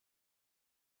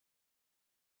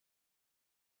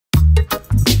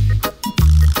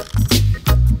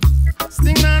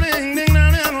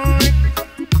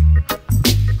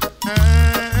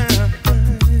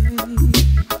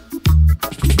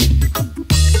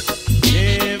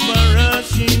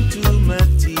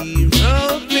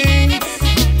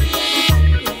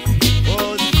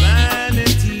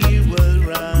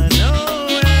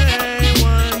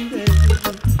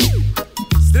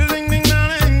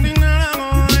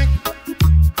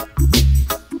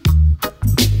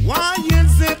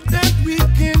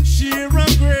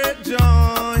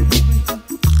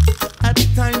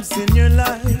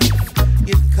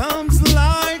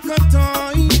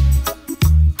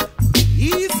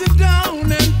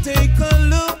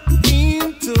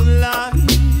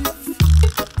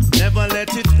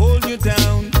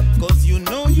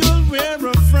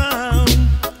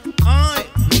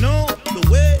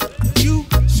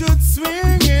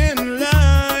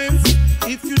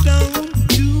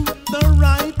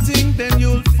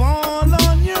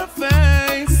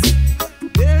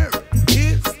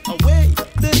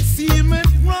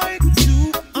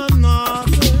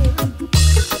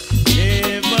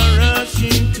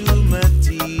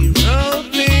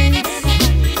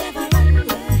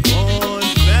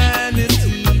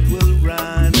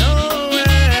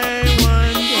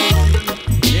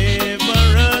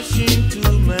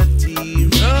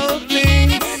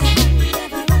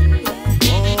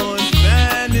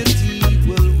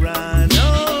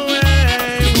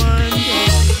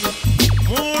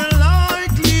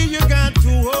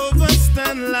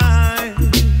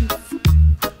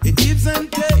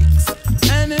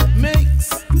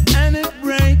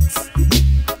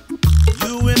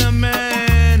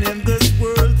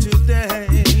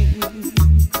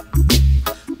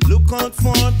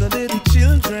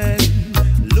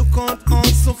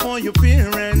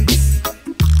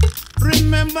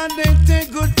but they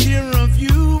take good care of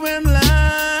you in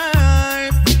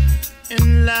life,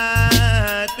 in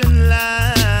life, in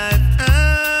life.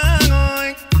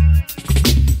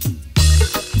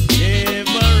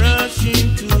 Never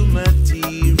rushing to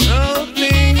material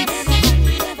things,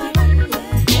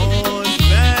 or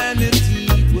vanity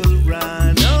will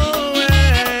run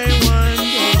away one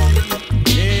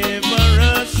day. Never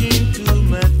rushing to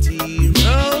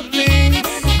material things,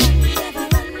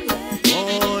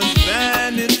 or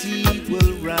vanity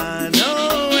will run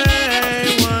away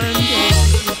one day.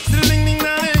 Sting ding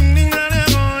da ding ding da da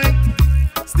boy,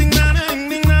 sting da ding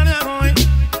ding da da boy.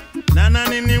 Na na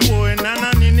ni ni boy, na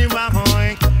na ni ni wa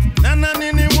boy, na na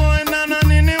ni ni boy, na na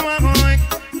ni ni wa boy,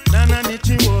 na na ni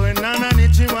chi boy, na na ni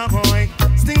chi wa boy.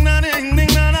 Sting da ding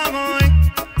ding da da boy.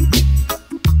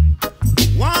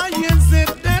 Why is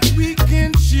it that we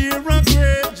can share a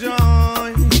great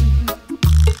joy?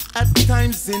 At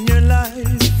times in your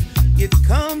life, it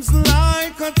comes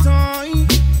like a toy.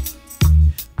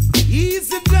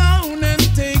 Ease it down and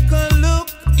take a look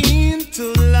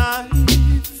into life.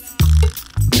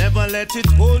 Never let it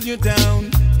hold you down,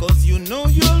 'cause you know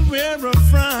you'll wear a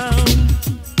frown.